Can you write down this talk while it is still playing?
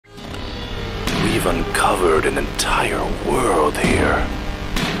We've uncovered an entire world here.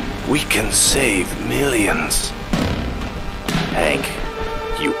 We can save millions. Hank,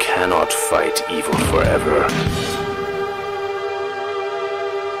 you cannot fight evil forever.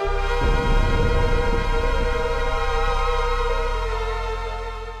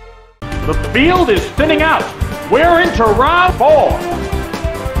 The field is thinning out. We're into round 4.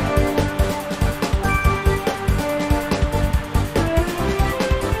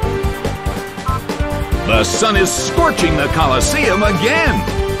 The sun is scorching the Colosseum again.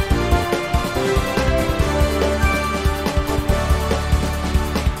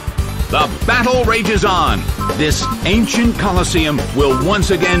 The battle rages on. This ancient Colosseum will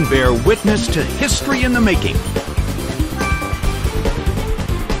once again bear witness to history in the making.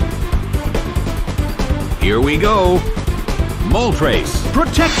 Here we go. Moltres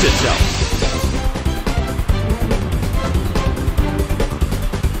protects itself.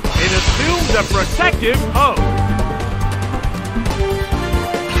 It assumes a protective pose.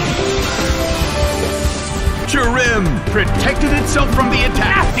 Cherrim protected itself from the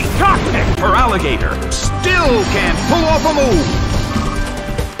attack. Nasty toxic! Feraligator still can't pull off a move.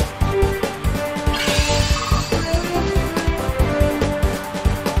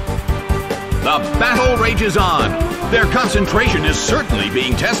 The battle rages on. Their concentration is certainly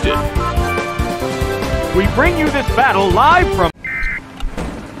being tested. We bring you this battle live from...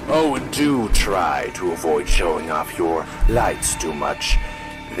 Oh, do try to avoid showing off your lights too much.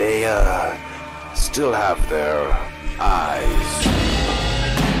 They, still have their eyes.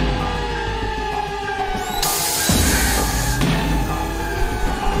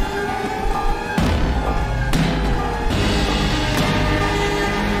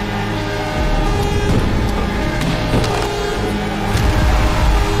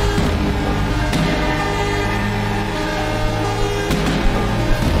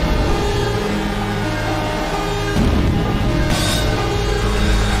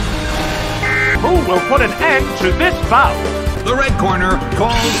 Who will put an end to this bout? The red corner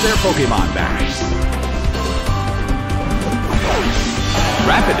calls their Pokemon back.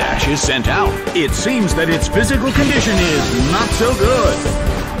 Rapidash is sent out. It seems that its physical condition is not so good.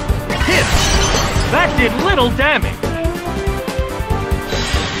 Hit! That did little damage.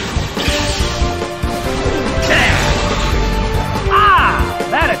 Ah!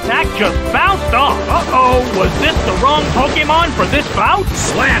 That attack just bounced off. Uh-oh, was this the wrong Pokemon for this bout?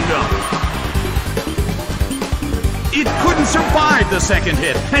 Slammed him. It couldn't survive the second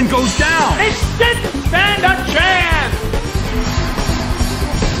hit and goes down. It didn't stand a chance!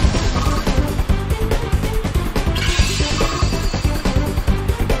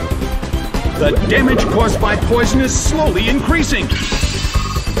 The damage caused by poison is slowly increasing.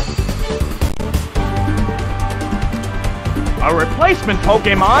 A replacement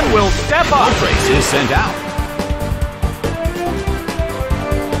Pokemon will step up. Moltres is sent out.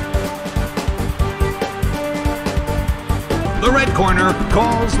 The red corner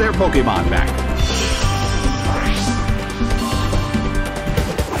calls their Pokemon back.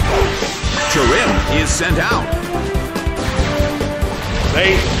 Cherrim is sent out.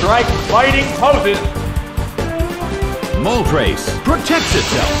 They strike fighting poses. Moltres protects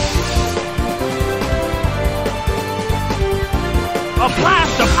itself. A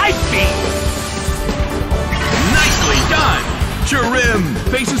blast of ice beam. Nicely done. Cherrim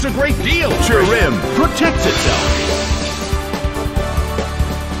faces a great deal. Cherrim protects itself.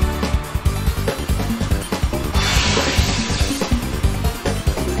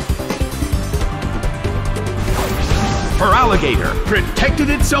 Feraligator protected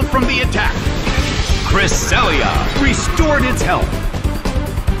itself from the attack. Cresselia restored its health.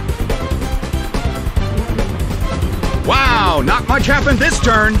 Wow, not much happened this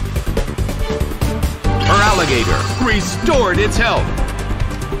turn. Feraligator restored its health.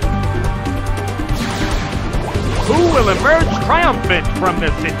 Who will emerge triumphant from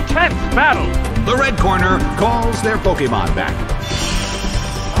this intense battle? The red corner calls their Pokemon back.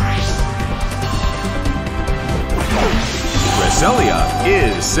 Cresselia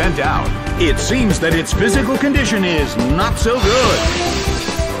is sent out. It seems that its physical condition is not so good.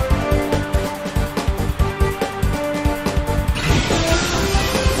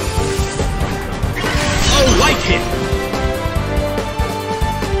 A light hit.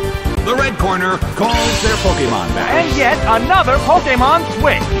 The red corner calls their Pokemon back. And yet another Pokemon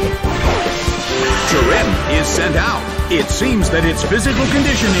switch. Cherrim is sent out. It seems that its physical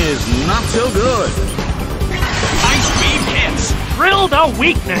condition is not so good. Ice beam hits. Drilled a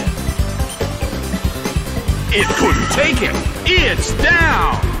weakness. It couldn't take it. It's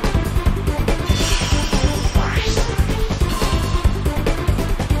down.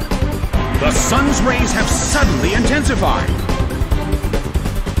 The sun's rays have suddenly intensified.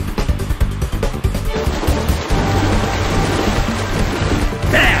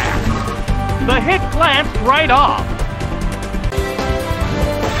 There! The hit glanced right off.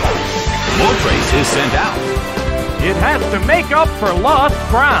 Moltres is sent out. It has to make up for lost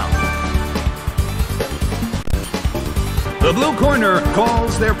ground. The blue corner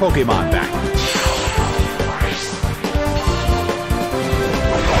calls their Pokemon back.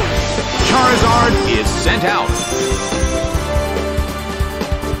 Charizard is sent out.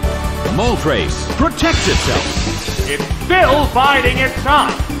 Moltres protects itself. It's still biding its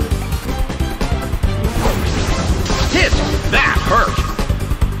time. Hit! That hurt!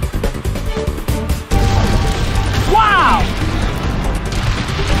 Wow!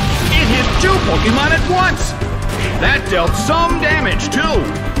 It hit two Pokemon at once! That dealt some damage, too!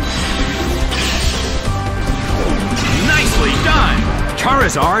 Nicely done!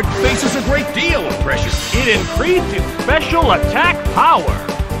 Charizard faces a great deal of pressure. It increased its special attack power.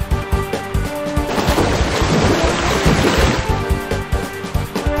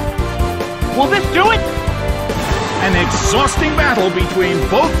 Will this do it? An exhausting battle between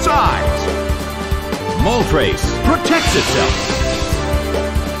both sides. Moltres protects itself.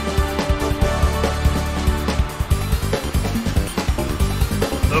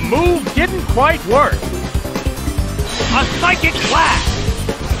 The move didn't quite work. A psychic blast!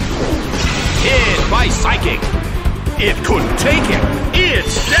 Hit by Psychic. It couldn't take him.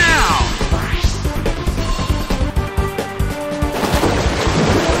 It's down!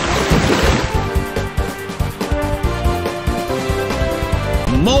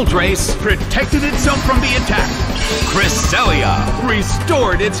 Moltres protected itself from the attack. Cresselia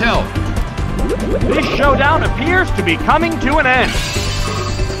restored its health. This showdown appears to be coming to an end.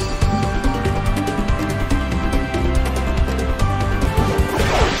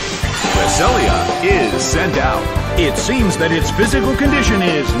 Cresselia is sent out. It seems that its physical condition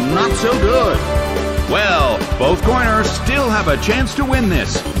is not so good. Well, both corners still have a chance to win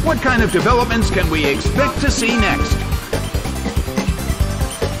this. What kind of developments can we expect to see next?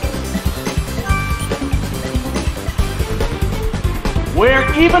 We're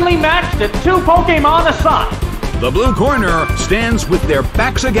evenly matched at 2 Pokemon aside. The blue corner stands with their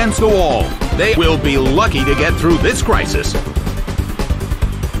backs against the wall. They will be lucky to get through this crisis.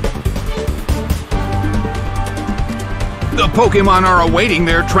 The Pokemon are awaiting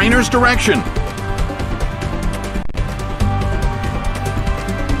their trainer's direction.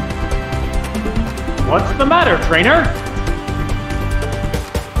 What's the matter, trainer?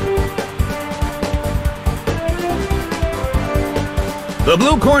 The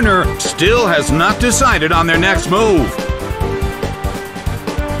blue corner still has not decided on their next move.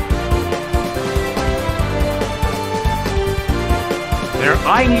 They're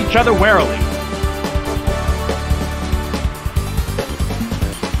eyeing each other warily.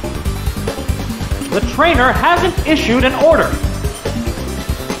 The trainer hasn't issued an order.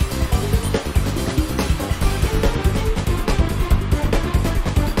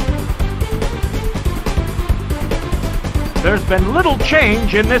 There's been little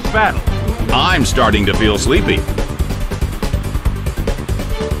change in this battle. I'm starting to feel sleepy.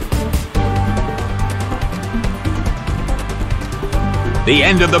 The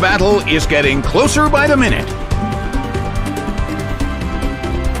end of the battle is getting closer by the minute.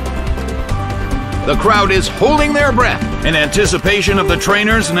 The crowd is holding their breath in anticipation of the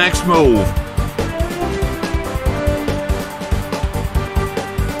trainer's next move.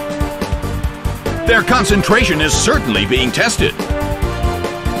 Their concentration is certainly being tested.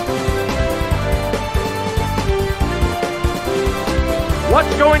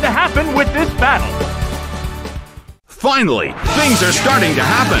 What's going to happen with this battle? Finally, things are starting to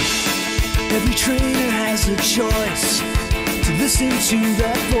happen. Every trainer has a choice to listen to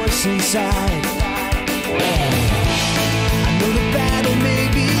that voice inside. I know the battle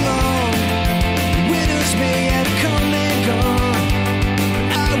may be long, the winners may have come and gone,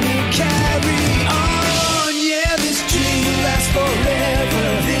 but I will carry on. Yeah, this dream will last forever.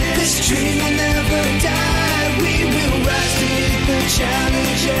 This dream will never die. We will rise to meet the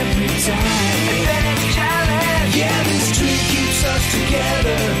challenge every time. Yeah, this dream keeps us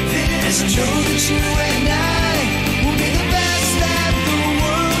together. And I know that you and I will be the best that the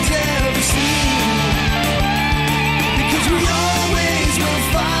world's ever seen. Because we always will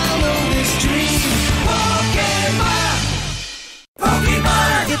follow this dream. Pokemon!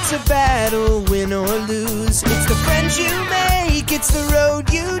 Pokemon! It's a battle, win or lose. It's the friends you make, it's the road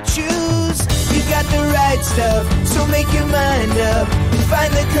you choose. You got the right stuff, so make your mind up.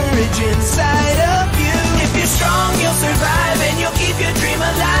 Find the courage inside of you. If you're strong, you'll survive and you'll keep your dream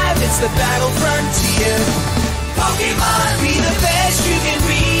alive. it's the battle frontier. Pokemon, be the best you can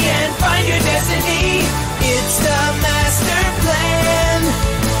be and find your destiny. It's the master plan.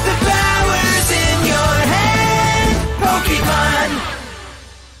 The power's in your hand. Pokemon.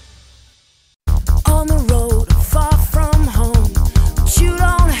 On the road, far from home, but you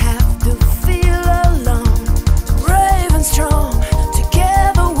don't have to feel alone. Brave and strong,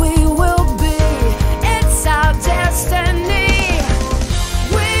 together we will be. It's our destiny.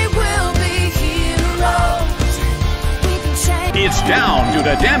 We will be heroes. We can change. It's down due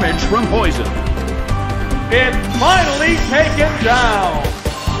to damage from poison. It's finally taken down.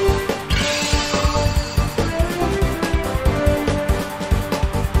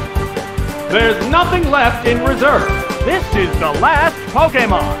 There's nothing left in reserve. This is the last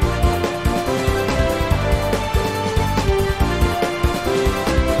Pokemon.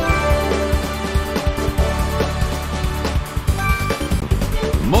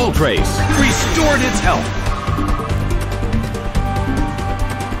 Moltres restored its health.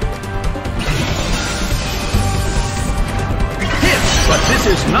 Hits, but this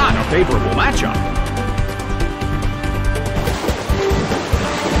is not a favorable matchup.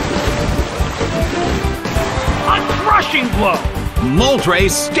 Crushing blow!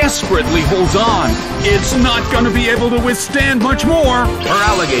 Moltres desperately holds on. It's not going to be able to withstand much more.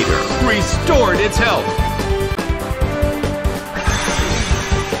 Feraligator restored its health.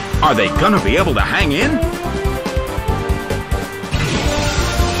 Are they going to be able to hang in?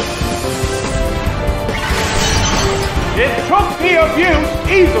 It took the abuse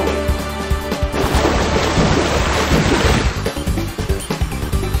easily.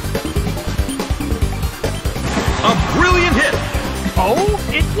 A brilliant hit! Oh,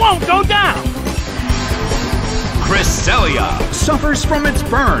 it won't go down! Cresselia suffers from its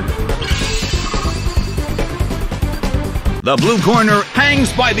burn. The blue corner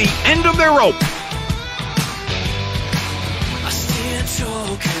hangs by the end of their rope. I stand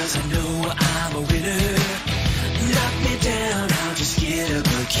tall cause I know I'm a winner. Knock me down, I'll just get up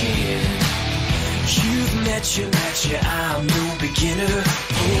again. You've met your match, yeah, I'm no beginner.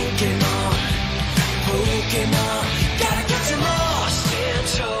 Pokemon, gotta get some more. Stand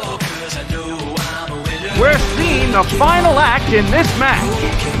tall cause I know I'm a winner. We're seeing the final act in this match.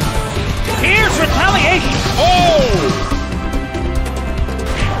 Here's retaliation. Oh!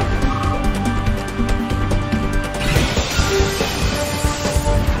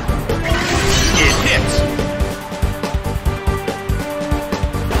 It hits.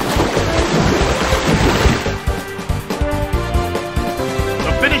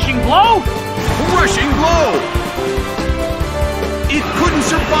 The finishing blow? Rushing blow! It couldn't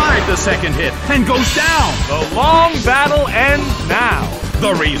survive the second hit and goes down. The long battle ends now.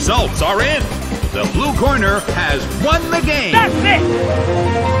 The results are in. The blue corner has won the game. That's it!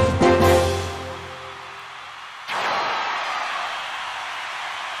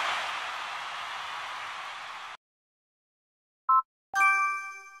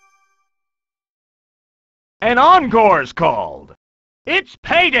 An encore's called. It's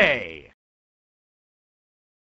payday!